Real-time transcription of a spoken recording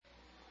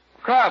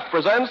Kraft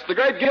presents The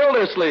Great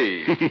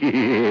Gildersleeve. The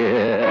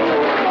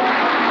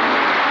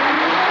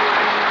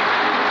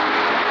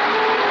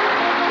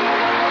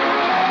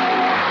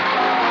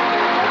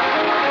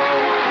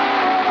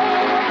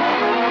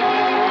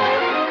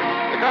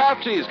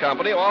Kraft Cheese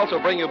Company will also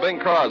bring you Bing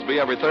Crosby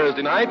every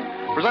Thursday night.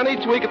 Present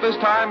each week at this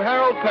time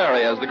Harold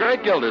Perry as The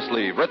Great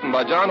Gildersleeve, written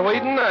by John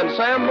Whedon and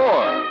Sam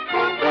Moore.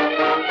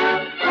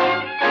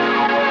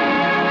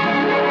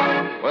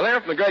 We'll hear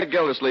from The Great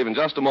Gildersleeve in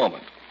just a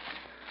moment.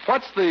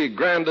 What's the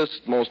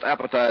grandest, most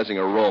appetizing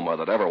aroma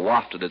that ever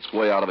wafted its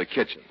way out of a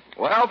kitchen?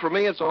 Well, for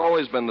me, it's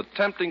always been the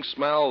tempting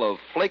smell of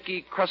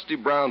flaky, crusty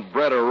brown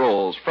bread or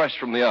rolls fresh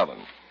from the oven.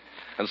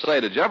 And say,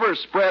 did you ever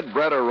spread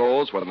bread or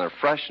rolls when they're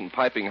fresh and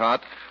piping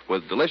hot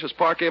with delicious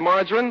Parquet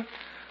margarine?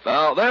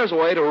 Now, there's a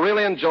way to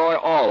really enjoy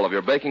all of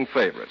your baking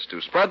favorites, to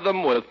spread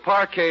them with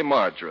Parquet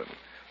margarine.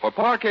 For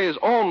Parquet's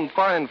own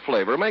fine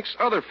flavor makes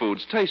other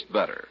foods taste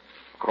better.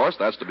 Of course,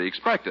 that's to be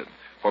expected.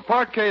 For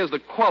Parquet is the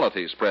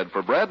quality spread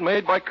for bread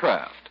made by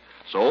Kraft.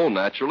 So,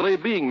 naturally,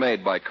 being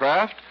made by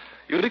Kraft,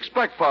 you'd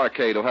expect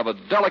Parquet to have a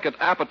delicate,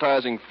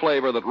 appetizing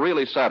flavor that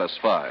really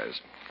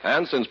satisfies.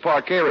 And since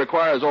Parquet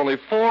requires only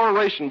 4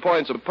 ration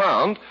points a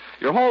pound,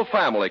 your whole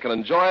family can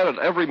enjoy it at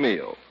every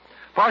meal.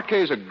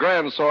 Parquet's a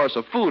grand source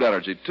of food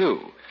energy, too,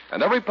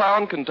 and every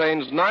pound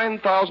contains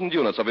 9,000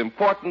 units of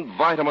important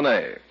vitamin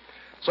A.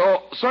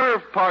 So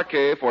serve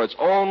Parquet for its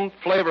own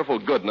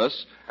flavorful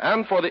goodness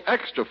and for the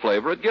extra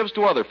flavor it gives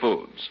to other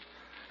foods.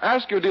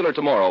 Ask your dealer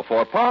tomorrow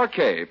for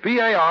Parquet,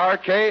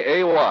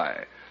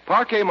 P-A-R-K-A-Y,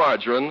 Parquet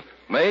margarine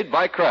made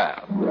by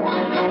Kraft.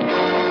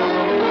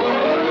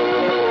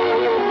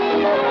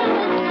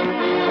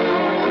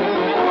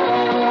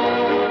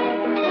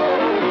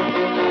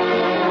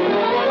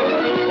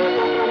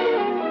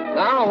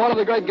 Now, what of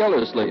the Great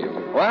Gildersleeve?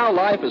 Well,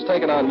 life has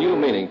taken on new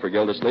meaning for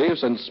Gildersleeve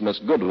since Miss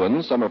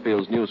Goodwin,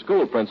 Summerfield's new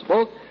school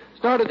principal,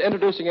 started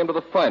introducing him to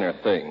the finer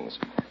things.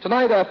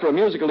 Tonight, after a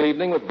musical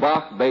evening with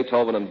Bach,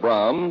 Beethoven, and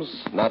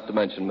Brahms, not to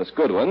mention Miss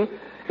Goodwin,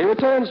 he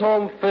returns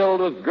home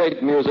filled with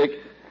great music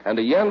and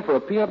a yen for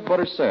a peanut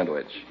butter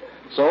sandwich.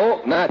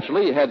 So,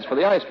 naturally, he heads for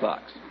the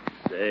icebox.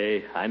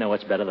 Say, I know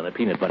what's better than a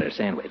peanut butter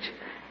sandwich.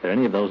 Are there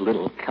any of those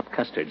little cup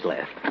custards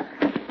left?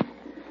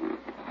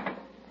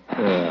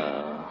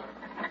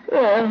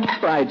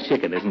 Fried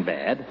chicken isn't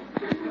bad.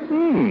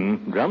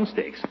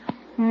 Drumsticks.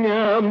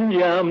 Yum,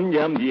 yum,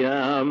 yum,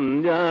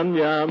 yum, yum,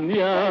 yum, yum.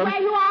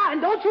 There you are,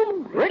 and don't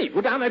you... Ready,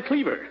 put down that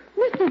cleaver.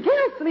 Mr.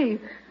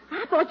 Gildersleeve,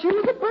 I thought you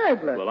was a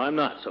burglar. Well, I'm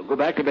not, so go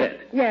back to bed.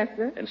 Yes,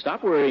 sir. And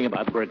stop worrying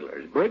about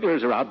burglars.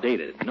 Burglars are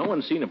outdated. No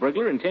one's seen a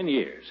burglar in 10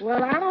 years.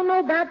 Well, I don't know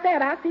about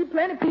that. I see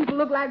plenty of people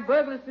look like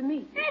burglars to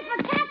me. Hey,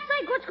 for cat's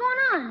sake, what's going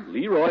on?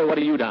 Leroy, what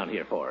are you down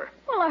here for?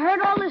 Well, I heard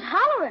all this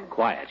hollering.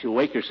 Quiet, you'll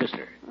wake your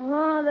sister.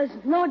 Oh, there's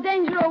no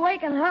danger of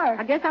waking her.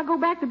 I guess I'll go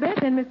back to bed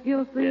then, Miss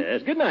Gildersleeve.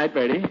 Yes, good night,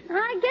 Bertie.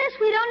 I guess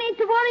we don't need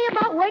to worry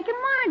about waking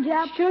Marge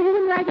up. Sure you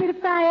wouldn't like me to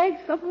fry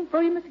eggs? Something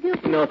for you, Mr.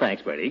 Gildersleeve? No,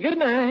 thanks, Bertie. Good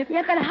night.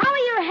 You could holler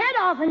your head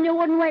off and you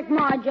wouldn't wake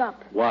Marge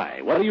up.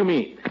 Why? What do you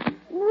mean?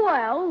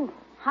 Well,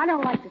 I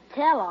don't like to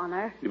tell on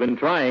her. You've been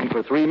trying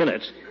for 3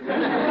 minutes.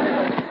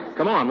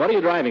 Come on, what are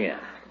you driving at?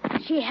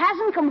 She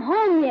hasn't come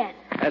home yet.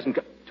 Hasn't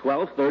come...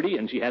 12:30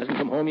 and she hasn't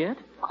come home yet?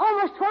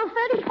 Almost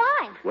 12:35.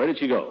 Where did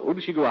she go? Who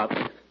did she go out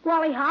with?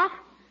 Wally Hoff.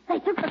 They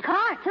took the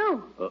car,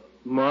 too.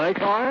 My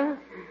car?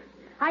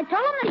 I told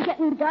them they'd get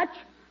in Dutch.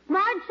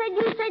 Marge said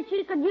you said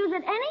she could use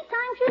it any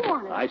time she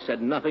wanted. I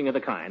said nothing of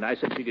the kind. I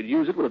said she could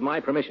use it with my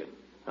permission.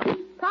 Huh?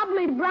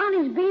 Probably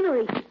Brownie's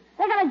Beanery.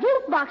 They got a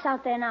jukebox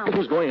out there now.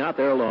 Who's going out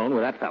there alone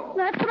with that fellow?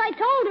 That's what I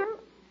told her.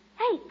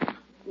 Hey,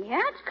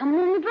 yeah, it's coming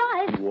in the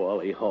drive.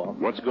 Wally Hoff,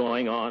 what's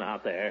going on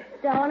out there?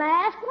 Don't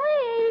ask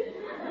me.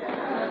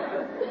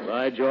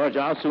 By George,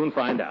 I'll soon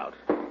find out.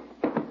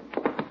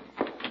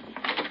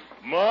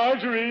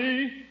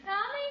 Marjorie!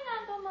 Coming,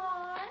 Uncle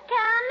Mort.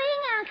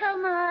 Coming, Uncle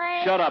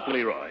Mort. Shut up,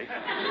 Leroy.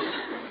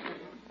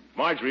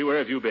 Marjorie, where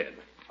have you been?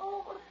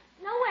 Oh,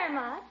 nowhere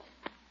much.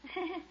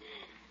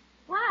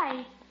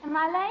 Why? Am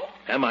I late?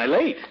 Am I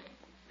late?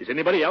 Is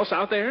anybody else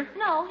out there?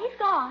 No, he's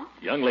gone.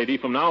 Young lady,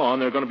 from now on,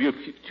 there are going to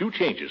be two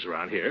changes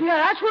around here. Yeah,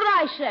 that's what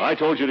I say. I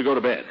told you to go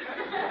to bed.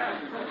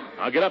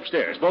 Now get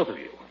upstairs, both of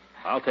you.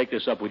 I'll take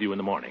this up with you in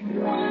the morning.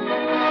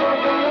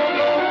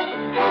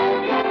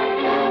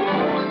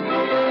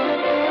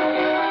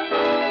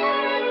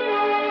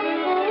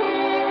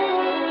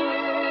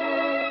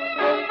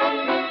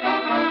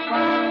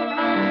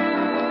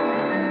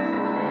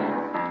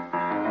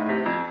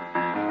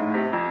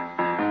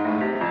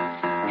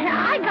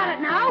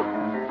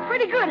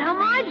 Good, huh,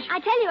 Marge? I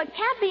tell you, it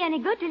can't be any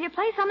good till you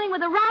play something with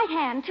the right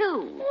hand,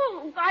 too.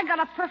 Well, I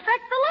gotta perfect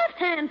the left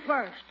hand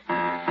first.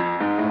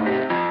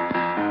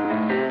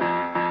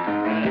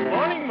 Good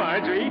morning,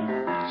 Marjorie.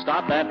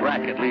 Stop that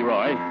racket,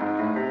 Leroy.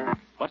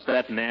 What's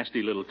that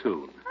nasty little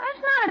tune?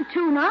 That's not a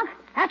tune, Unc.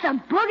 That's a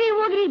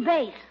boogie-woogie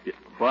bass.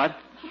 What?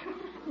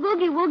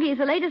 Boogie-woogie is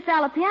the latest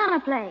style of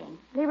piano playing.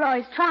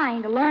 Leroy's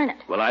trying to learn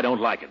it. Well, I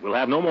don't like it. We'll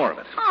have no more of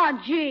it.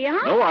 Oh, gee,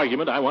 huh? No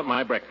argument. I want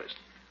my breakfast.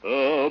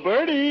 Oh,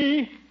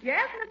 Bertie.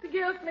 Yes, Mr.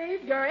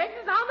 Gilsleeve, your eggs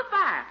is on the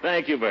fire.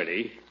 Thank you,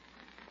 Bertie.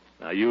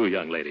 Now, you,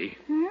 young lady,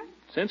 Hmm?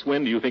 since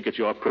when do you think it's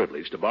your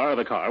privilege to borrow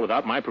the car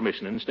without my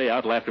permission and stay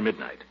out till after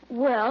midnight?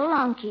 Well,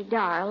 Unky,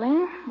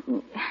 darling,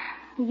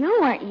 you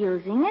weren't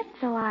using it,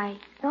 so I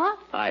thought...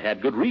 I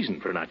had good reason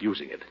for not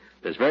using it.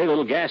 There's very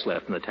little gas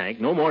left in the tank,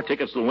 no more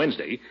tickets till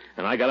Wednesday,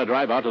 and I got to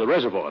drive out to the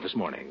reservoir this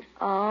morning.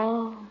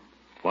 Oh.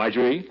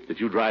 Marjorie, did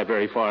you drive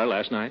very far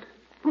last night?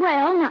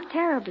 Well, not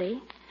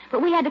terribly.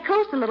 But we had to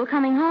coast a little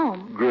coming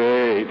home.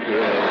 Great.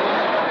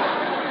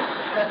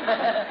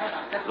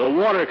 The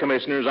water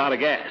commissioner's out of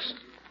gas.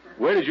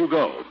 Where did you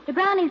go? To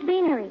Brownie's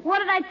Beanery. What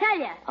did I tell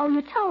you? Oh,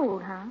 you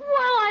told, huh?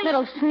 Well,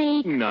 Little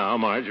sneak. No,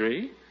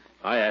 Marjorie.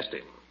 I asked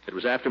him. It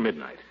was after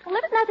midnight. Well,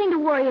 there's nothing to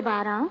worry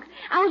about, Unc.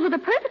 I was with a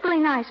perfectly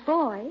nice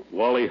boy.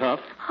 Wally Huff?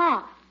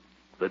 Huff.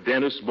 The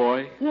dentist's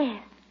boy?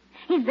 Yes.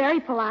 He's very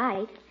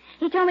polite.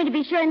 He told me to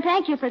be sure and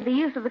thank you for the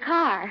use of the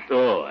car.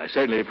 Oh, I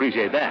certainly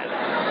appreciate that.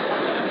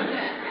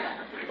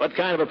 What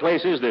kind of a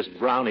place is this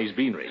Brownie's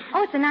Beanery?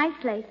 Oh, it's a nice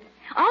place.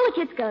 All the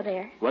kids go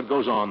there. What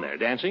goes on there?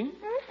 Dancing?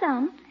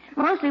 Some.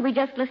 Mostly we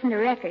just listen to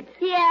records.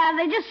 Yeah,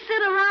 they just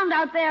sit around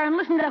out there and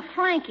listen to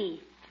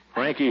Frankie.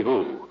 Frankie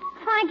who?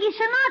 Frankie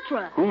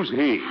Sinatra. Who's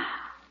he?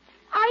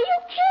 Are you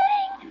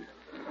kidding?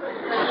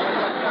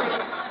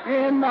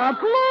 In the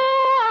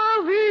blue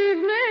of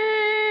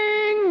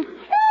evening.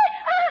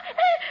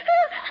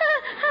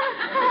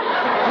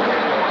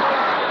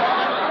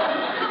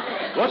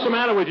 What's the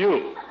matter with you?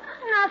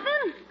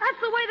 Nothing. That's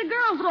the way the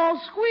girls all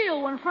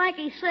squeal when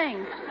Frankie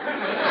sings.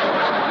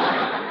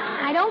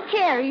 I don't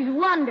care. He's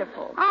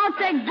wonderful. I'll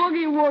take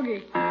Boogie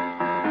Woogie.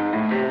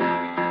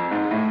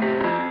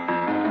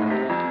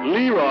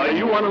 Leroy,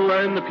 you want to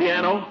learn the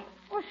piano?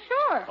 Well,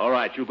 sure. All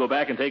right, you go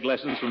back and take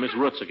lessons from Miss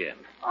Roots again.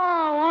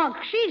 Oh, Unc,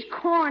 she's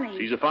corny.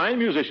 She's a fine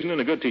musician and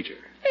a good teacher.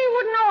 She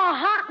wouldn't know a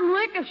hot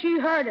lick if she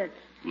heard it.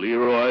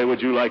 Leroy,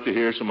 would you like to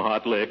hear some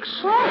hot licks?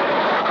 Oh,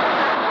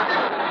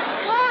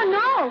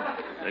 no.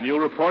 Then you'll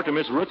report to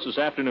Miss Roots this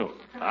afternoon.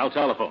 I'll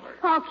telephone her.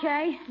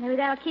 Okay. Maybe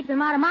that'll keep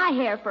him out of my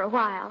hair for a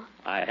while.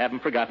 I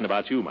haven't forgotten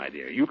about you, my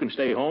dear. You can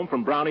stay home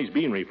from Brownie's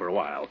Beanery for a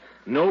while.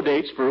 No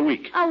dates for a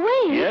week. A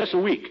week? Yes, a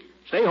week.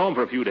 Stay home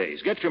for a few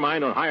days. Get your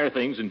mind on higher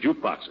things than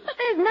jukeboxes. But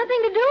there's nothing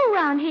to do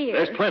around here.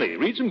 There's plenty.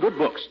 Read some good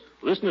books.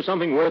 Listen to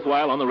something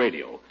worthwhile on the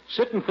radio.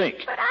 Sit and think.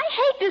 But I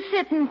hate to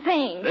sit and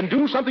think. Then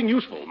do something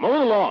useful. Mow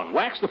the lawn.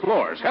 Wax the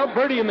floors. Help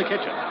Bertie in the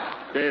kitchen.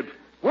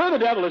 Where the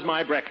devil is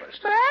my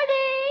breakfast? Bertie!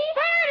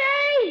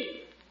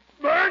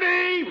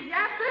 Bertie!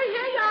 Yes, sir.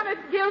 Here you are,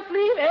 Mr.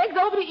 Gilsleeve. Eggs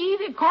over the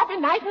easy, coffee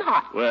nice and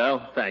hot.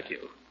 Well, thank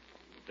you.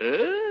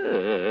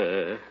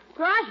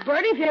 Gosh,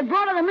 Bertie, if you had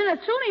brought it a minute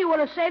sooner, you would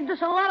have saved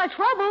us a lot of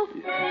trouble.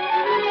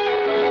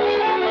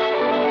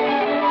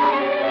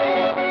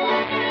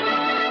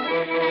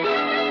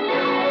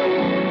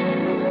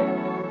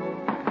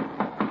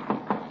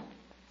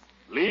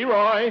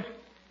 Leroy.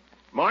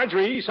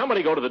 Marjorie,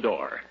 somebody go to the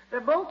door.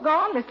 They're both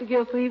gone, Mr.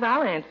 Gilsleeve.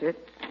 I'll answer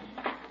it.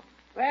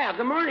 Well,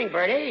 good morning,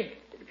 Bertie.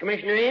 Is the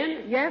commissioner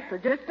in? Yes, sir.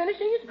 Just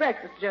finishing his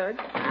breakfast, Judge.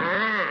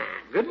 Ah,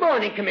 good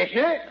morning,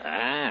 Commissioner.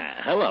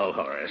 Hello,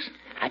 Horace.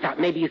 I thought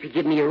maybe you could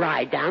give me a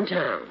ride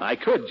downtown. I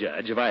could,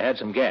 Judge, if I had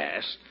some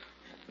gas.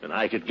 And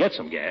I could get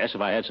some gas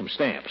if I had some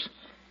stamps.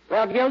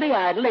 Well, Gildy,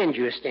 I'd lend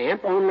you a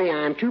stamp, only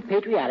I'm too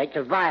patriotic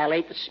to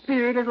violate the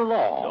spirit of the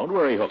law. Don't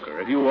worry, Hooker.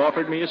 If you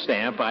offered me a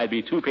stamp, I'd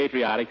be too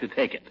patriotic to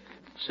take it.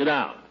 Sit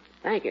down.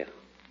 Thank you.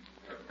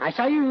 I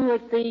saw you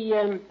at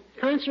the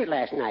concert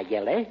last night,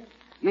 Gildy.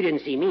 You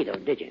didn't see me, though,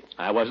 did you?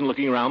 I wasn't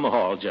looking around the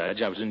hall,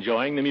 Judge. I was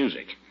enjoying the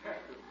music.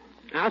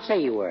 I'll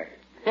say you were.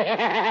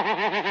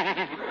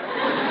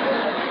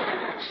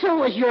 So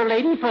was your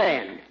lady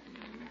friend.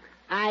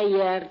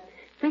 I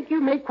think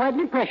you made quite an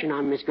impression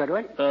on Miss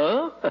Goodwin.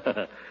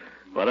 Oh?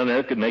 What on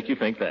earth could make you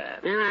think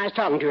that? Well, I was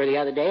talking to her the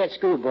other day at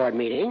school board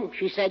meeting.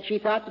 She said she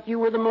thought that you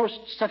were the most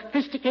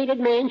sophisticated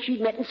man she'd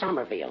met in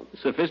Summerfield.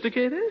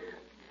 Sophisticated?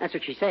 That's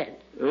what she said.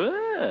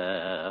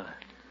 Well,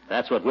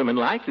 that's what women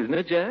like, isn't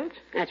it, Judge?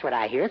 That's what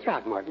I hear,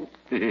 Throckmorton.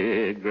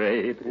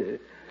 Great.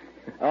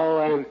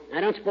 Oh,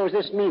 I don't suppose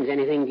this means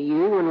anything to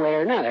you one way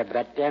or another,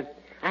 but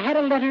I had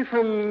a letter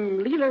from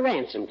Leela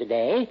Ransom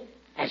today,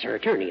 as her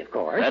attorney, of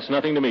course. That's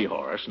nothing to me,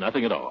 Horace.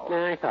 Nothing at all.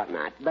 No, I thought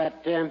not.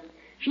 But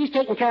she's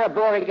taking care of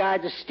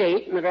Beauregard's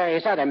estate and the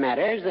various other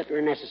matters that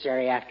were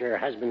necessary after her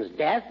husband's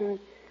death, and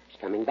she's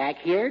coming back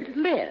here to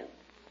live.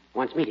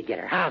 Wants me to get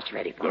her house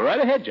ready for her. Go right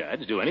ahead,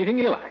 Judge. Do anything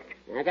you like.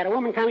 I got a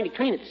woman coming to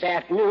clean it this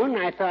afternoon,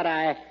 and I thought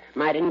I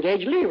might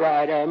engage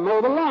Leroy to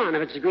mow the lawn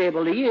if it's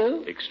agreeable to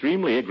you.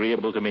 Extremely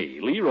agreeable to me.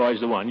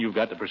 Leroy's the one you've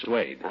got to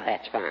persuade. Oh,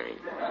 that's fine.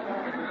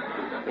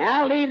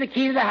 I'll leave the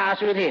key to the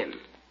house with him.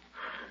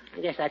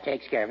 I guess that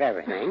takes care of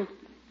everything.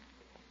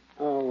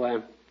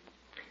 Oh,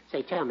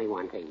 say, tell me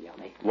one thing,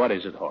 Gildy. What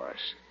is it,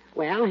 Horace?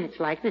 Well, it's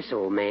like this,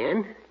 old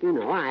man. You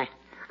know, I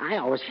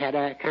always had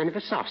a kind of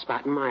a soft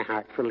spot in my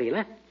heart for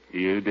Leela.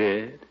 You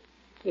did?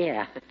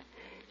 Yeah.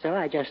 So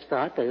I just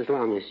thought that as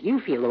long as you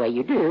feel the way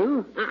you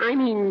do, I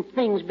mean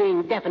things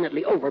being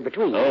definitely over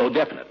between you. Oh,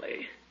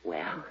 definitely.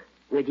 Well,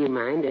 would you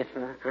mind if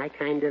I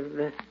kind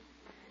of,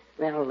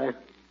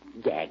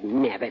 dag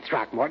nabbit,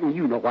 Throckmorton,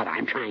 you know what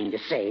I'm trying to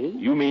say.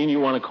 You mean you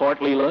want to court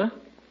Leela?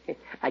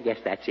 I guess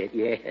that's it,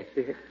 yes.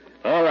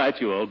 All right,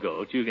 you old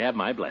goat. You have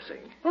my blessing.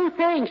 Oh,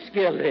 thanks,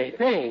 Gildy,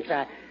 thanks.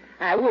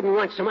 I wouldn't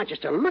want so much as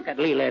to look at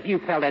Leela if you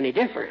felt any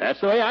different.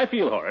 That's the way I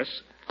feel,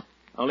 Horace.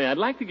 Only I'd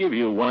like to give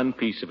you one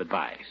piece of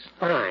advice.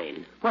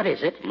 Fine. What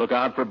is it? Look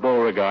out for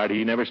Beauregard.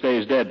 He never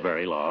stays dead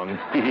very long.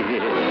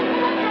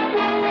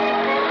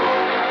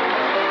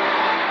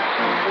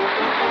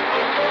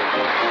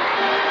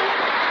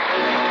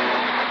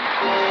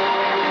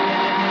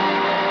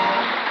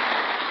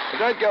 The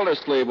great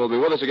Gildersleeve will be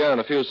with us again in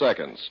a few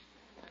seconds.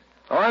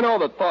 Now, I know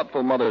that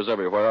thoughtful mothers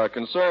everywhere are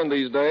concerned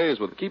these days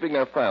with keeping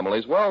their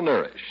families well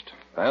nourished.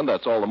 And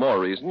that's all the more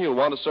reason you'll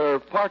want to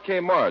serve Parquet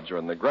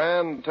margarine, the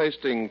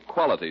grand-tasting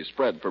quality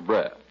spread for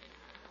bread.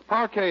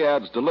 Parquet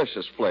adds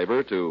delicious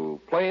flavor to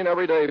plain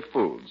everyday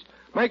foods.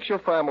 Makes your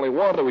family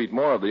want to eat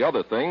more of the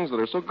other things that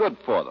are so good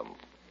for them.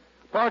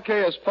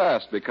 Parquet has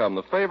fast become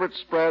the favorite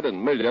spread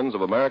in millions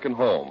of American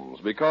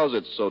homes because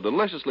it's so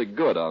deliciously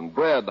good on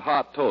bread,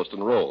 hot toast,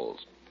 and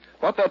rolls.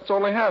 But that's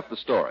only half the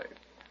story.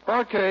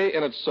 Parquet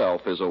in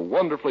itself is a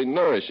wonderfully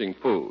nourishing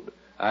food,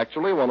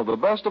 actually one of the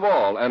best of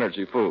all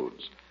energy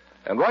foods.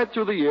 And right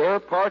through the year,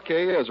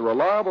 Parquet is a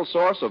reliable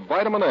source of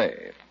vitamin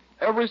A.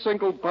 Every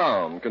single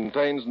pound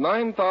contains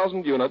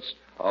 9,000 units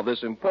of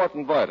this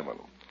important vitamin.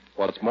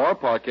 What's more,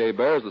 Parquet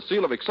bears the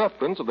seal of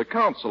acceptance of the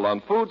Council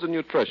on Foods and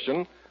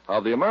Nutrition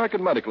of the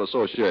American Medical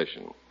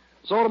Association.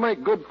 So to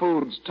make good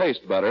foods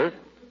taste better,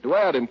 to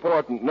add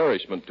important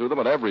nourishment to them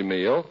at every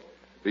meal,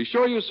 be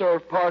sure you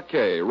serve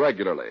Parquet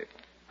regularly.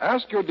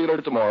 Ask your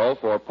dealer tomorrow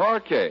for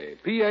Parquet,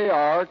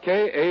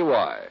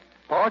 P-A-R-K-A-Y,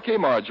 Parquet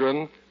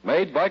margarine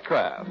made by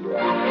Kraft.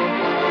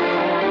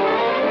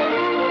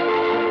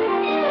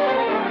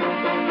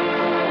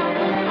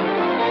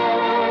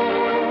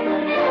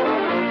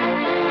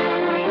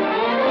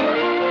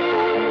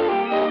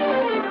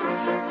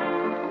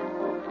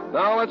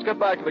 Now let's get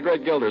back to the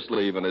great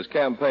Gildersleeve and his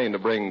campaign to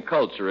bring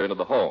culture into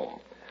the home.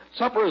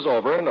 Supper is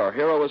over, and our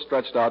hero is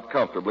stretched out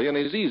comfortably in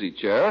his easy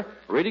chair,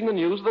 reading the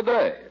news of the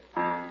day.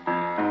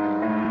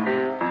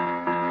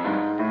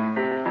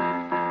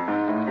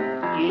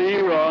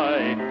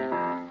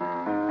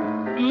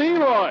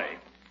 Leroy!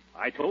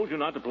 I told you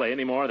not to play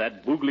any more of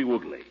that boogly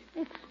woogly.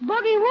 It's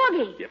boogie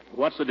woogie. Yeah,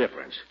 what's the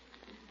difference?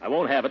 I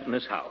won't have it in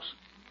this house.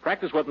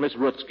 Practice what Miss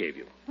Roots gave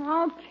you.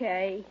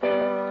 Okay.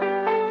 Well,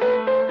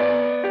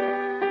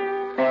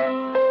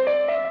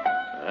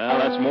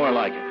 that's more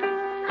like it.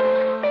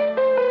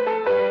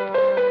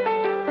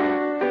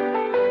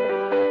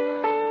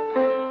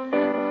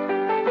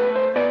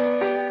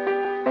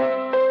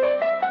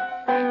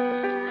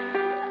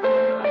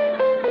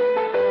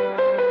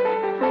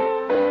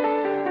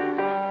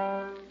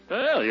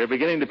 Well, you're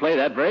beginning to play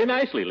that very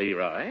nicely,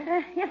 Leroy.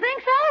 You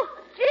think so?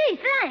 Gee,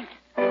 thanks.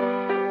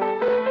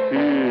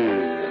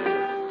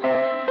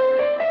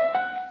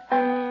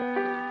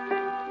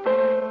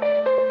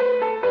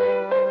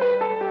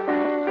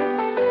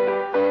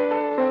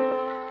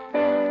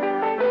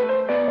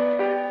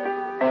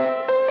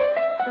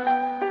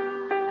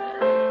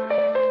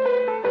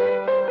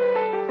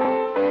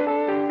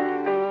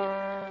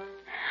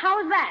 How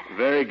was that?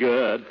 Very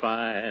good,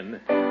 fine.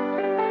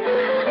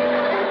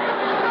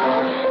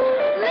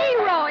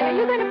 Leroy, are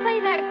you going to play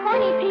that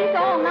corny piece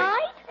all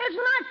night? It's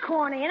not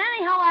corny, and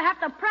anyhow I have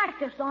to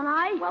practice, don't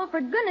I? Well,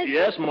 for goodness sake.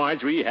 Yes,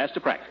 Marjorie has to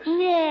practice.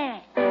 Yeah.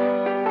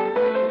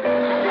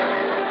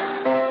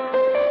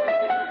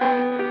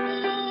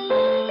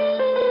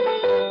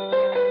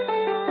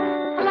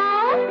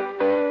 Hello?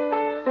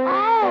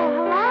 Oh,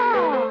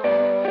 hello.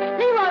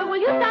 Leroy, will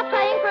you stop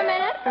playing for a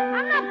minute?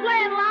 I'm not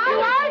playing loud. You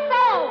are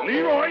so.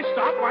 Leroy,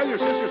 stop while your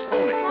sister's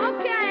phoning.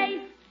 Okay.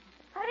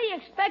 How do you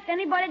expect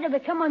anybody to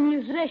become a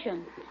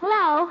musician?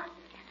 Hello?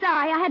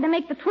 Sorry, I had to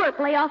make the twerp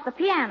lay off the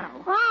piano.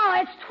 Oh,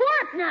 it's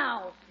twerp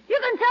now. You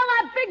can tell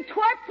that big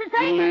twerp to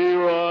take...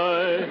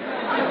 Leroy.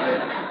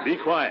 Be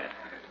quiet.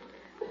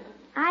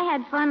 I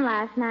had fun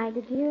last night,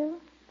 did you?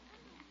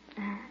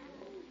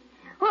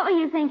 What were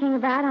you thinking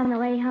about on the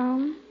way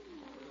home?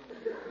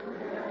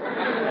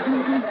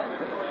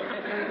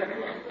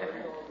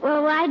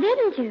 Well, why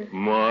didn't you?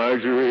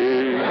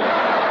 Marjorie.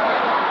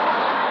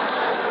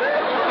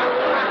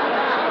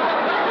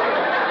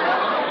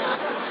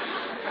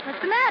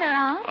 What's the matter,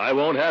 Unc? I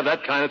won't have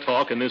that kind of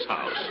talk in this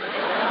house.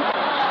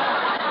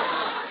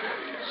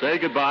 Say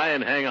goodbye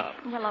and hang up.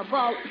 Well, a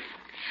boat.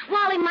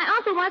 Wally, my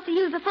uncle wants to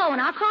use the phone.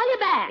 I'll call you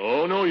back.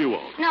 Oh, no, you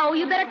won't. No,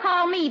 you better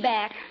call me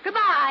back.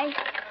 Goodbye.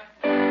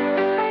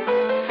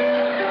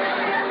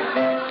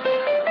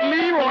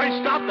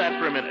 Leroy, stop that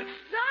for a minute.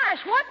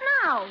 Gosh, what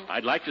now?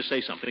 I'd like to say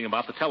something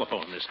about the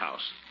telephone in this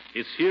house.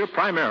 It's here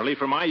primarily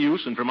for my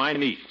use and for my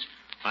needs.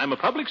 I'm a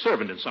public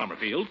servant in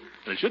Summerfield,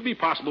 and it should be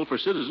possible for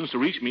citizens to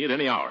reach me at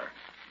any hour.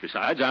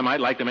 Besides, I might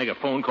like to make a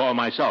phone call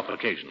myself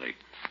occasionally.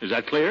 Is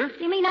that clear?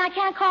 You mean I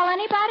can't call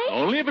anybody?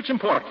 Only if it's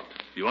important.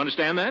 You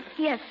understand that?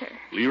 Yes, sir.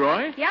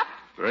 Leroy? Yep.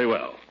 Very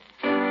well.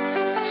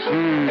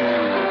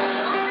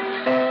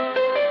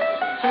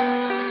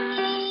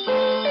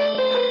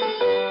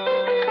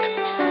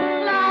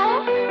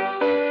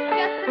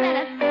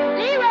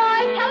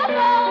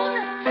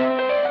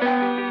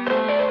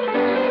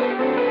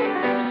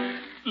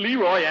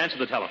 answer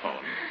the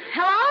telephone.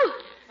 Hello?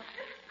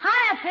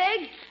 Hiya,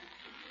 Pig.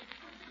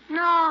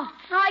 No,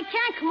 I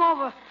can't come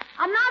over.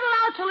 I'm not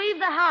allowed to leave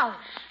the house.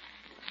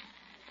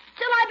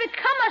 Till I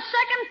become a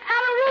second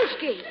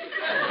Palarooski.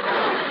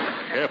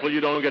 Careful you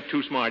don't get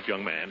too smart,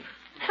 young man.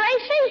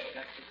 Tracy?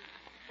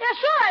 Yeah,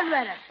 sure, I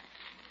read it.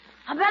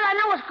 I bet I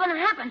know what's going to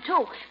happen,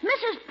 too.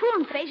 Mrs.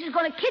 Pruneface is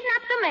going to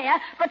kidnap the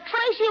mayor, but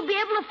Tracy will be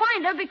able to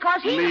find her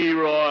because he...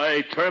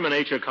 Leroy,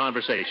 terminate your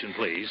conversation,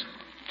 please.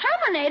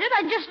 Terminated?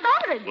 I just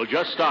started. Well,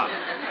 just stop.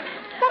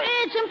 Well,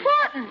 it's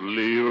important.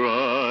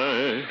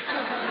 Leroy.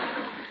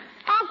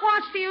 Unc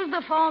wants to use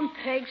the phone,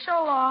 Pig.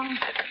 So long.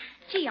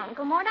 Gee,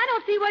 Uncle Mort, I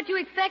don't see what you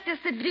expect us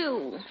to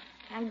do.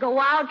 Can't go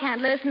out,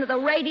 can't listen to the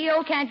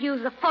radio, can't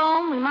use the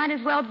phone. We might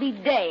as well be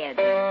dead.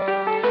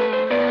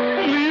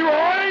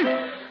 Leroy!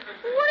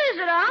 What is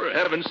it, Unc? For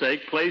heaven's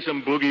sake, play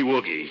some boogie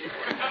woogie.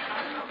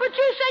 But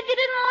you said you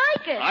didn't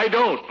like it. I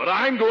don't, but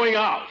I'm going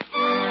out.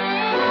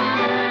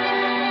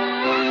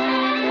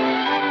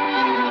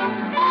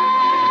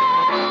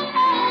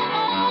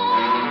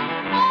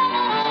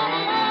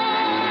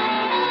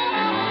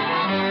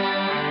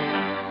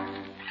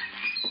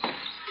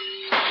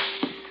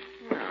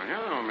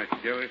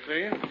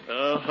 Gildersleeve?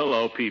 Oh,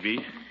 hello,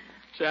 Peavy.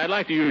 Say, I'd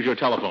like to use your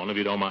telephone, if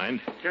you don't mind.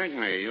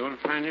 Certainly. You'll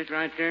find it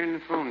right there in the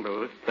phone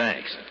booth.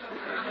 Thanks.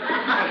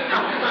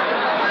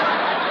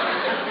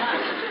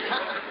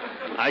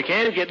 I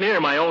can't get near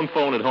my own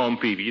phone at home,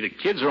 Peavy. The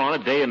kids are on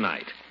it day and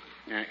night.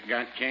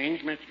 Got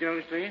change, Mr.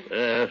 Gildersleeve?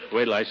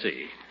 Wait till I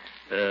see.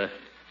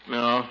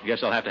 No,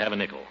 guess I'll have to have a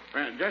nickel.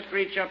 Well, just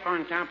reach up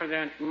on top of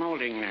that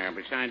molding there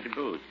beside the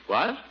booth.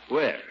 What?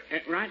 Where?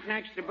 Right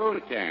next to the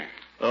booth there.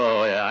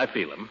 Oh, yeah, I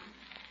feel them.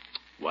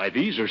 Why,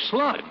 these are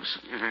slugs.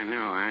 I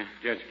know. I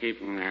just keep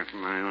them there for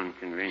my own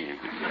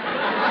convenience.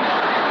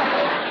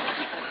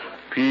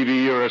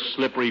 Peavy, you're a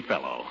slippery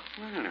fellow.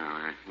 Well, no,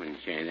 I wouldn't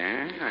say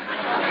that.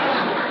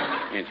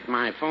 It's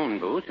my phone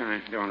booth. I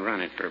don't run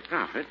it for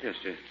profit,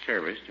 just a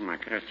service to my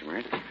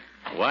customers.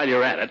 While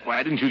you're at it,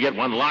 why didn't you get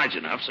one large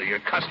enough so your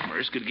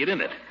customers could get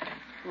in it?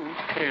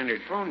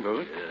 Standard phone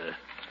booth.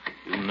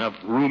 Enough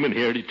room in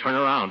here to turn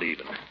around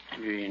even.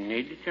 Do you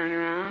need to turn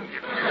around?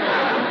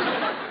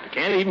 I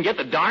can't even get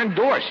the darn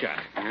door shut.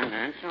 Well,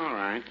 that's all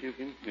right. You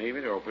can leave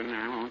it open.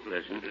 I won't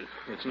listen.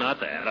 It's not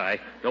that. I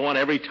don't want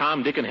every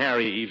Tom, Dick, and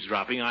Harry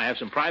eavesdropping. I have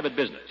some private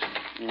business.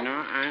 You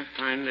know, I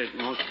find that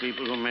most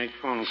people who make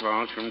phone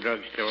calls from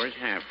drugstores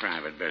have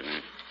private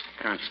business.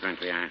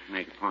 Consequently, I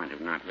make a point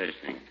of not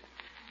listening.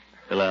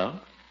 Hello?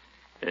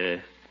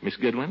 Miss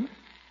Goodwin?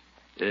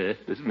 This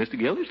is Mr.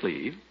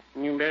 Gildersleeve.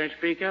 You better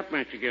speak up,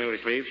 Mr.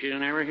 Gildersleeve. She'll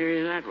never hear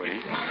you that way.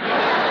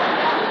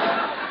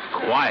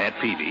 Quiet,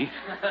 Peavy.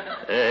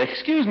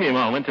 Excuse me a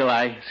moment till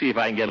I see if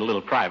I can get a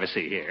little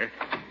privacy here.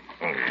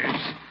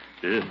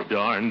 This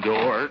darn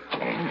door.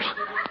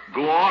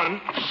 Go on,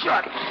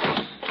 shut.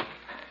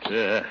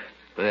 There.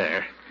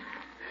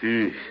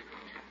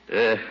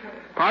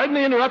 Pardon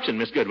the interruption,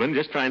 Miss Goodwin.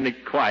 Just trying to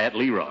quiet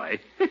Leroy.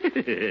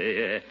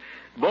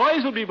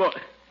 Boys will be boys.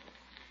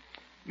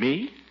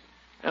 Me?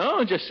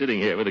 Oh, just sitting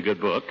here with a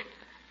good book.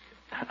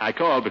 I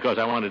called because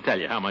I wanted to tell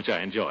you how much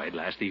I enjoyed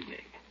last evening.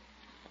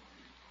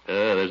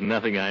 There's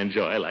nothing I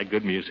enjoy like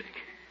good music.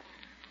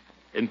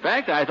 In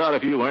fact, I thought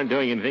if you weren't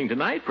doing anything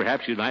tonight,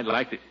 perhaps you might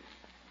like to...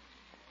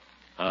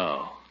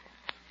 Oh,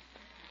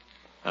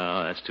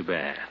 that's too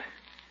bad.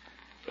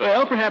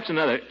 Well, perhaps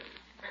another...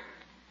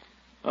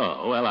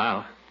 Oh, well,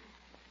 I'll...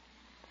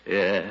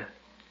 Yeah.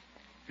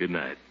 Good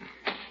night.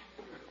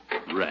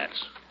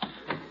 Rats.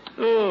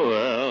 Oh,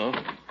 well...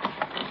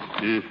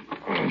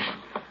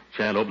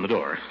 Shan't open the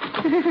door.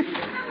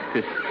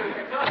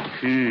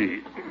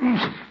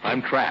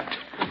 I'm trapped.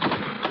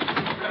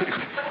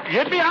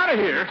 Get me out of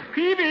here.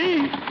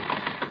 Peavy!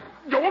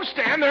 Don't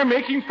stand there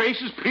making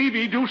faces,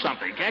 Peavy. Do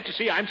something. Can't you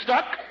see I'm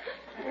stuck?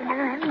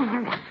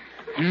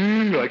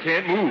 I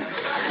can't move.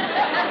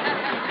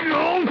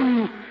 No,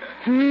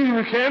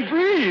 I can't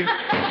breathe.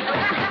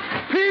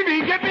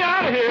 Peavy, get me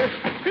out of here.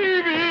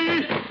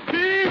 Peavy!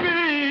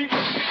 Peavy!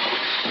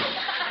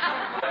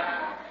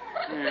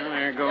 Well,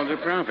 there go the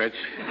profits.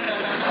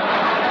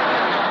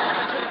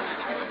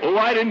 Well,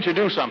 why didn't you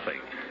do something?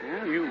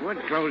 Well, you would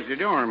close the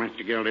door,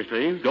 Mr.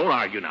 Gildersleeve. Don't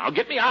argue now.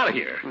 Get me out of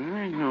here. Well,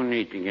 there's no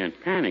need to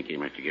get panicky,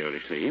 Mr.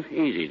 Gildersleeve.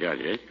 Easy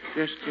does it.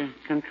 Just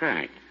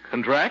contract.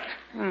 Contract?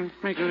 Well,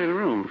 make a little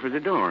room for the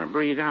door.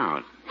 Breathe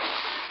out.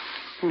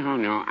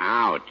 No,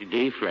 out.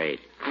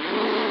 Deflate.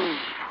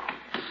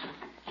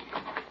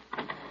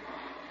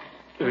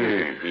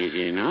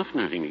 Easy enough.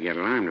 Nothing to get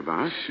alarmed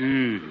about.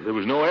 There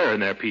was no air in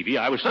there, Peavy.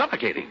 I was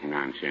suffocating.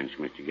 Nonsense,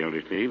 Mr.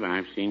 Gildersleeve.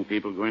 I've seen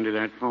people go into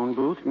that phone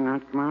booth and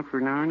not come out for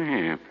an hour and a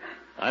half.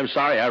 I'm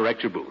sorry I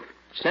wrecked your booth.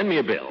 Send me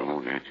a bill.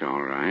 Oh, that's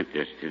all right.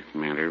 Just a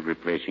matter of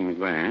replacing the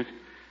glass.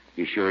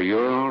 You sure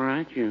you're all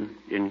right? You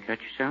didn't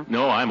cut yourself?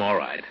 No, I'm all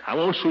right. I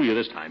won't sue you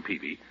this time,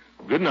 Peavy.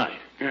 Good night.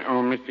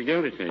 Mr.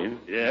 Gildersleeve.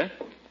 Yeah?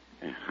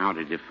 How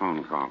did the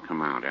phone call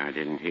come out? I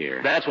didn't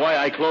hear. That's why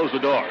I closed the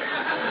door.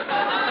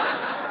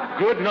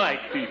 Good night,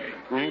 Peavy.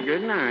 Well,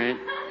 good night.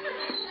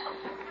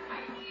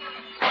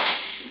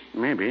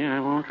 maybe I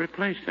won't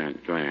replace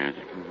that glass.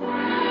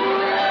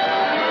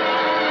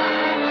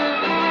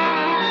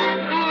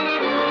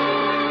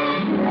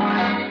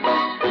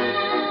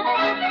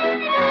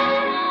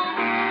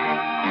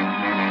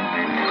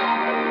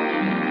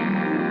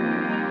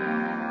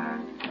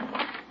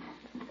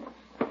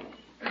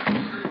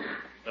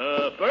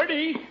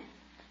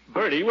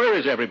 Bertie, where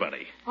is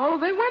everybody? Oh,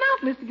 they went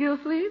out, Mr.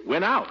 Gillsleeve.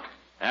 Went out?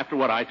 After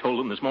what I told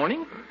them this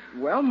morning?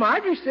 Well,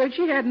 Marjorie said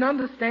she had an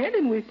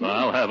understanding with you.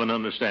 I'll have an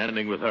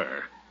understanding with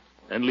her.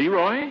 And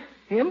Leroy?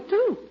 Him,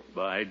 too.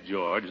 By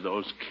George,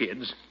 those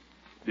kids.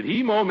 Did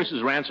he mow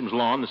Mrs. Ransom's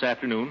lawn this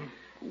afternoon?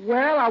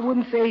 Well, I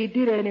wouldn't say he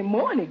did any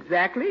mowing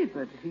exactly,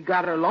 but he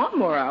got her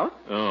lawnmower out.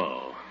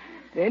 Oh.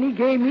 Then he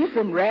gave me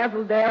some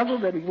razzle-dazzle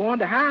that he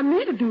wanted to hire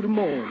me to do the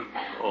mowing.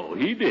 Oh,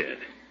 he did?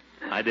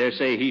 I dare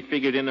say he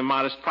figured in a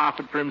modest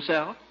profit for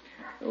himself.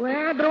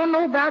 Well, I don't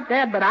know about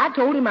that, but I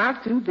told him I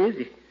was too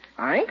busy.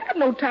 I ain't got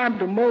no time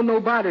to mow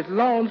nobody's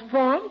lawns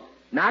for him.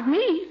 Not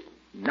me.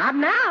 Not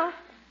now.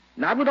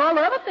 Not with all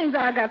the other things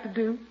I got to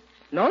do.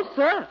 No,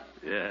 sir.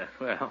 Yeah,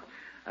 well,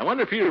 I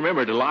wonder if he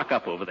remembered to lock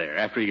up over there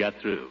after he got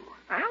through.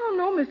 I don't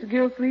know, Mr.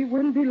 Gillsleeve.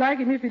 Wouldn't be like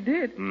him if he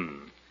did.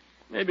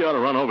 Maybe I ought to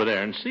run over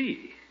there and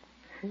see.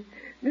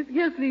 Mr.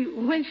 Gillsleeve,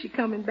 when's she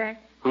coming back?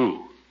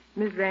 Who?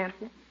 Miss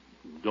Ransom.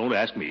 Don't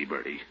ask me,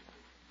 Bertie.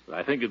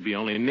 I think it'd be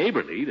only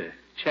neighborly to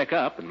check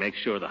up and make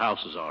sure the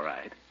house is all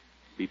right.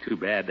 Be too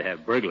bad to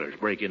have burglars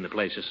break into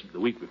places the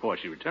week before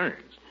she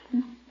returns.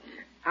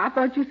 I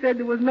thought you said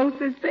there was no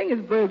such thing as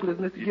burglars,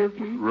 Mr.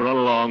 Gillsleeve. Run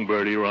along,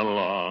 Bertie, run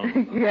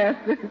along. Yes.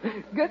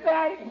 Good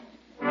night.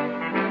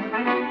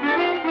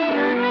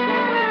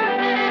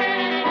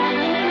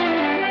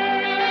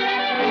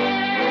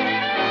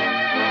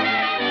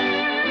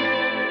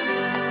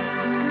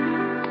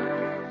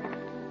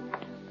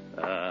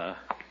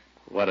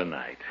 What a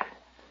night.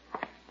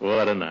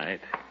 What a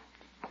night.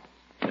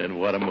 And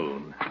what a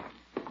moon.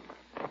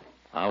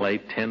 I'll lay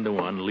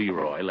 10-1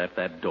 Leroy left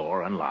that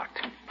door unlocked.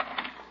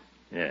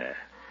 Yeah,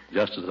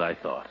 just as I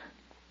thought.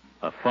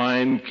 A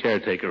fine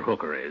caretaker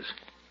hooker is.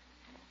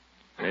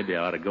 Maybe I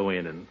ought to go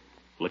in and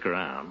look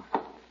around.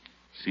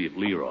 See if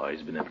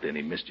Leroy's been up to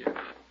any mischief.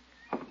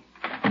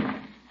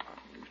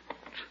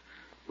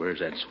 Where's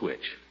that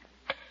switch?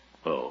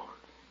 Oh.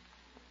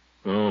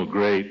 Oh,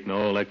 great.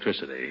 No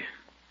electricity.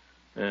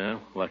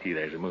 Well, lucky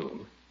there's a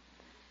moon.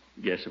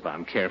 Guess if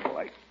I'm careful,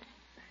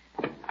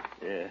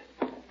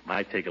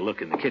 might take a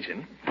look in the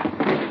kitchen.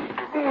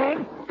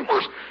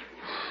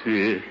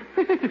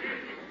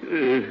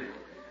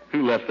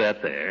 Who left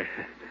that there?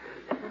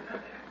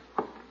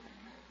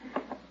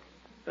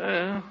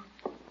 Well,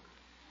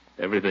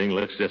 everything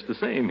looks just the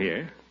same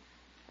here.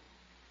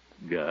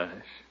 Gosh.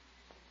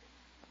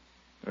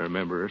 I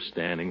remember her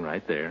standing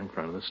right there in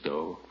front of the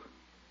stove.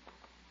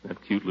 That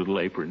cute little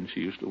apron she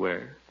used to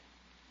wear.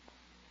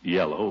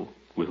 Yellow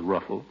with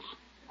ruffles.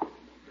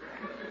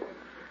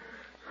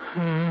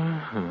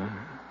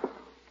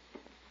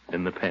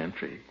 In the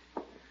pantry.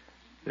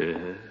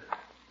 This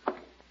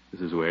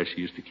is where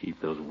she used to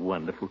keep those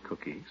wonderful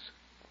cookies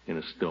in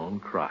a stone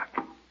crock.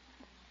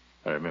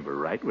 I remember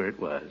right where it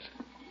was.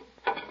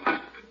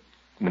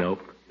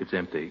 Nope, it's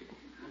empty.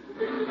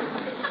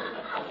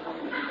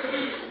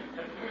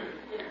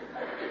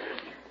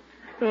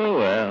 Oh,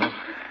 well.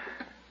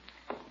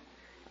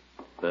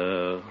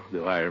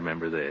 Do I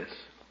remember this?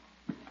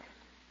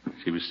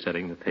 She was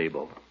setting the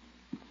table,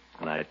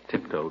 and I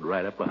tiptoed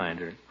right up behind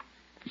her,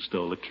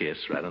 stole a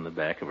kiss right on the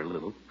back of her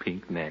little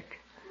pink neck.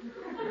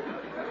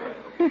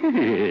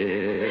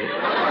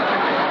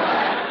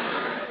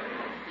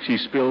 She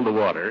spilled the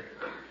water.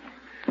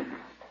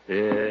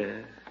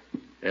 Yeah,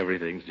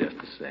 everything's just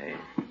the same.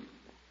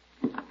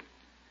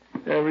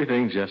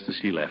 Everything just as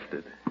she left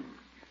it.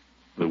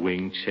 The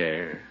wing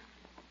chair,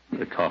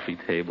 the coffee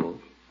table,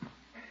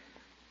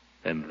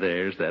 and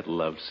there's that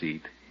love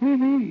seat.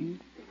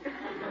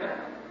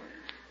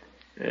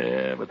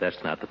 Yeah, but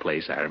that's not the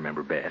place I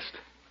remember best.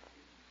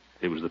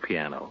 It was the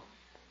piano.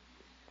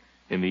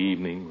 In the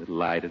evening, with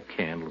lighted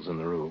candles in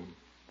the room,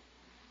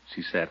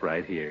 she sat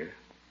right here,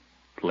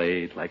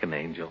 played like an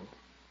angel.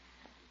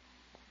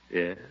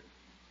 Yeah,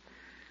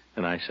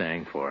 and I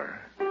sang for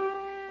her.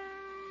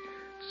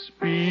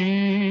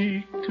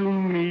 Speak to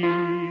me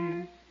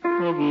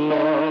of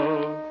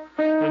love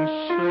and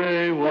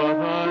say what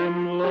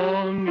I'm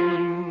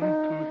longing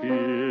to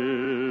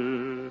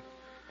hear.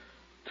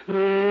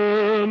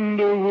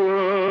 Tender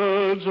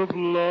words of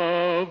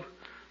love,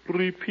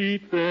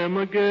 repeat them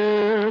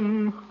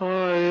again,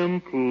 I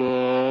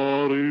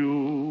implore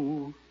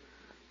you.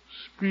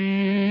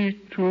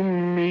 Speak to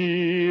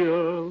me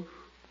of...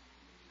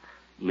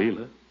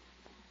 Leela?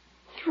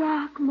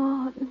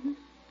 Throckmorton.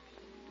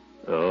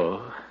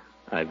 Oh,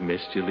 I've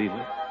missed you,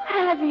 Leela.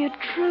 Have you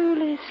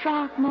truly,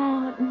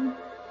 Throckmorton?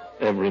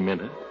 Every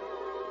minute.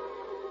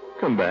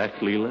 Come back,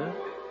 Leela.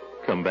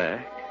 Come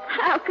back.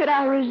 How could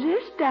I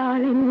resist,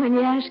 darling, when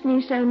you ask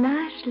me so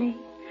nicely?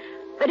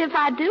 But if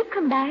I do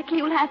come back,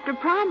 you'll have to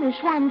promise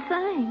one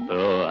thing.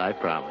 Oh, I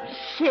promise.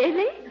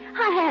 Silly.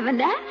 I haven't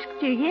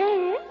asked you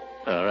yet.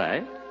 All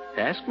right.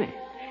 Ask me.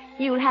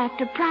 you'll have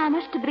to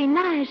promise to be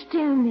nice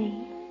to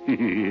me.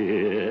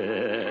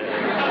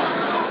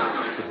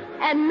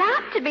 And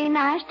not to be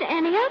nice to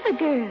any other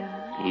girl.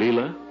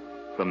 Leela,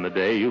 from the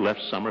day you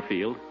left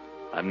Summerfield,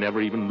 I've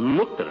never even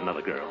looked at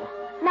another girl.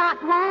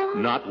 Not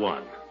one? Not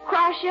one.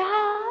 Cross your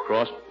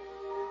heart?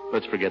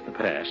 Let's forget the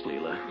past,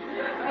 Leela.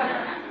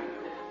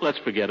 Let's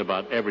forget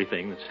about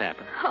everything that's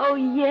happened. Oh,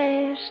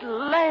 yes,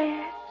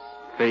 let's.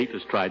 Fate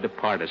has tried to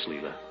part us,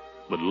 Leela,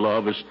 but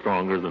love is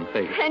stronger than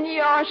fate. And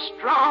you're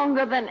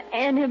stronger than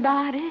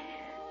anybody.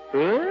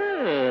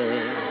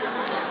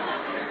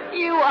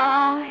 You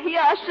are.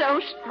 You're so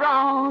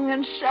strong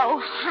and so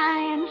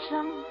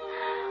handsome.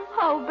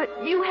 Oh, but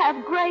you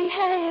have gray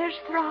hairs,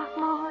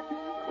 Throckmorton.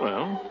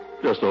 Well,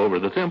 just over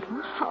the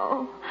temples.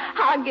 Oh,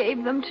 I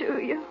gave them to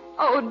you.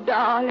 Oh,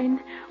 darling,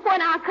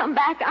 when I come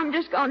back, I'm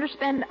just going to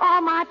spend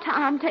all my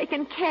time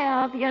taking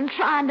care of you and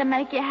trying to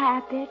make you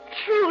happy.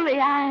 Truly,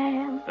 I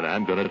am. And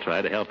I'm going to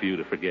try to help you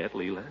to forget,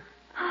 Leela.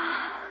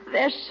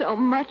 There's so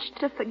much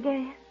to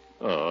forget.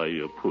 Oh,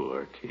 you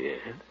poor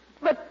kid.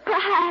 But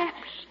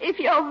perhaps, if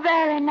you're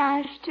very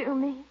nice to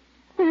me.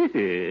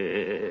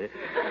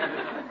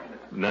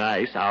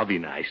 Nice, I'll be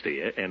nice to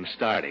you, and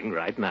starting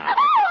right now.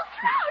 Oh,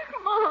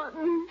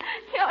 Throckmorton,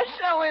 you're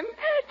so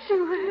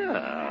impetuous.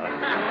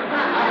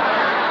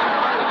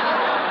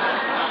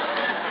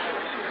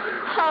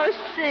 Oh,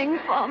 sing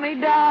for me,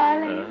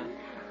 darling.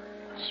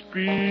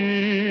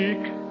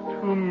 Speak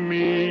to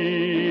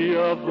me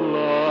of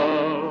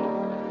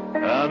love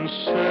and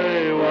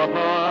say what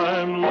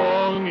I'm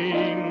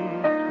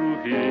longing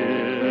to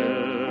hear.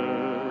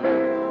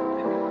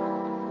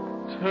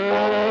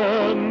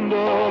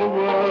 Tender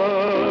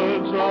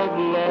words of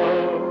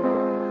love,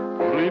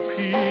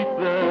 repeat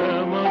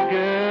them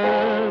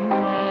again,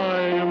 I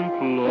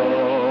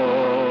implore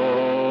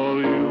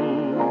you.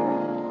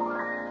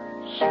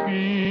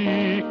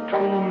 Speak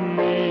to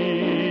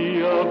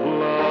me of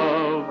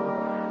love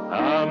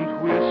and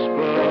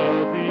whisper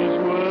these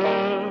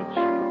words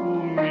to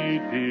me,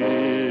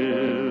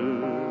 dear.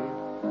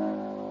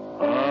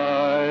 I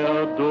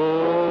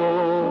adore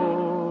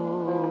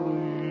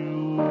you.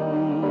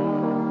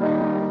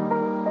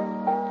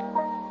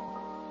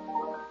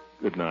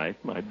 Good night,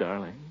 my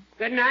darling.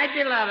 Good night,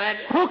 beloved.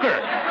 Hooker!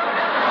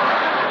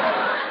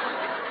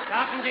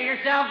 Talking to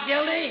yourself,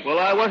 Gildy? Well,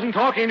 I wasn't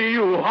talking to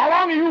you. How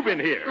long have you been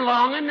here?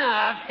 Long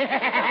enough.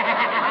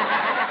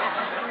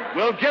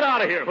 Well, get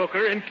out of here,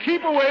 Hooker, and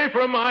keep away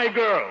from my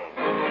girl.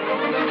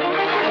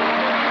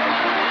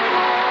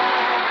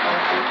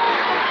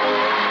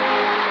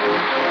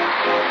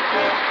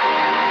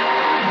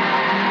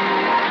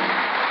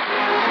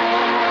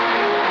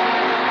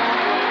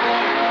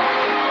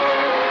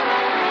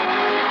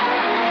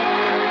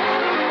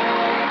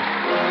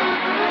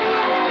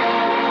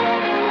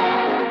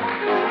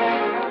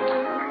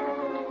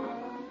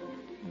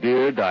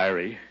 Dear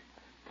Diary,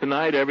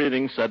 tonight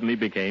everything suddenly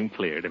became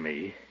clear to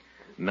me.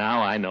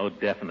 Now I know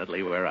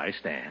definitely where I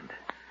stand.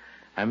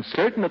 I'm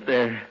certain that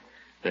there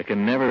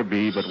can never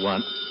be but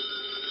one.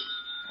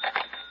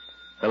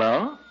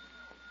 Hello?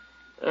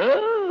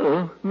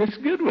 Oh, Miss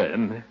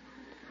Goodwin.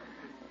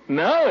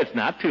 No, it's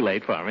not too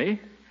late for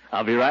me.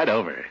 I'll be right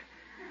over.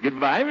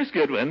 Goodbye, Miss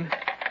Goodwin.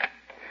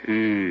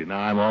 Now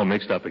I'm all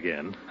mixed up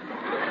again.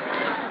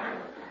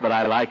 But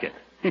I like it.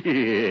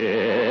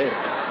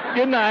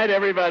 Good night,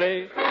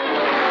 everybody.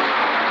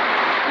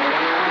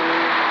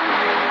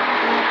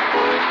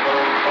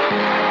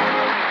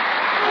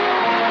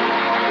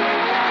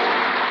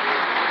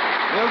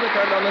 Music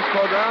heard on this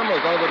program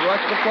was under the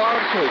direction of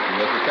Claude Clayton.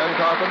 This is Ken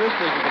Carpenter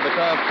speaking for the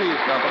Kraft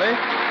Cheese Company,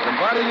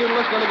 inviting you to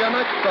listen again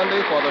next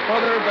Sunday for the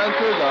further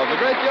adventures of the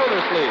Great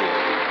Gildersleeve.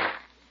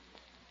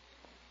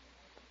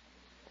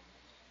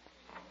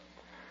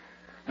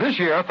 This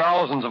year,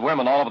 thousands of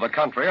women all over the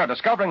country are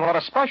discovering what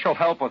a special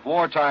help with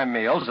wartime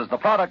meals is the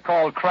product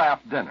called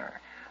Kraft Dinner.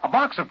 A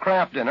box of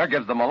Kraft Dinner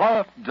gives them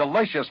a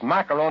delicious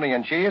macaroni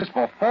and cheese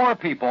for 4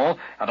 people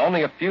at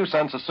only a few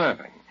cents a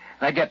serving.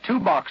 They get 2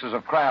 boxes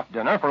of Kraft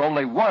Dinner for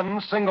only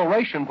 1 single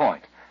ration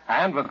point.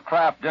 And with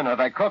Kraft Dinner,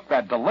 they cook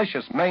that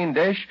delicious main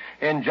dish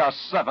in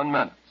just 7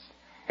 minutes.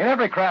 In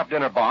every Kraft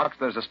Dinner box,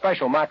 there's a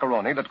special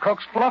macaroni that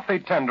cooks fluffy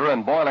tender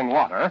in boiling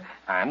water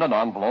and an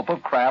envelope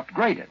of Kraft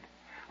Grated.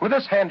 With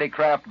this handy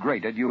Kraft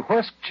Grated, you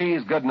whisk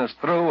cheese goodness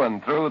through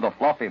and through the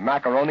fluffy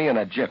macaroni in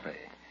a jiffy.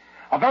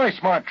 A very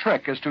smart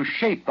trick is to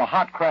shape the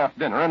hot Kraft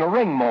Dinner in a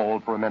ring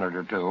mold for a minute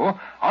or two,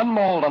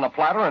 unmold on a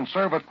platter, and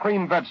serve with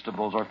creamed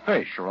vegetables or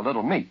fish or a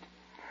little meat.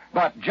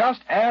 But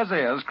just as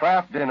is,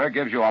 Kraft Dinner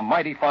gives you a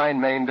mighty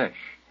fine main dish.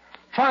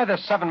 Try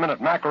this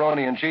 7-minute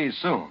macaroni and cheese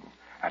soon.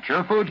 At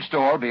your food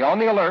store, be on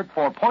the alert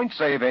for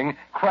point-saving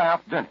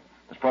Kraft Dinner.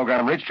 This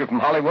program reached you from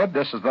Hollywood.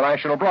 This is the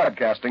National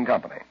Broadcasting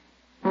Company.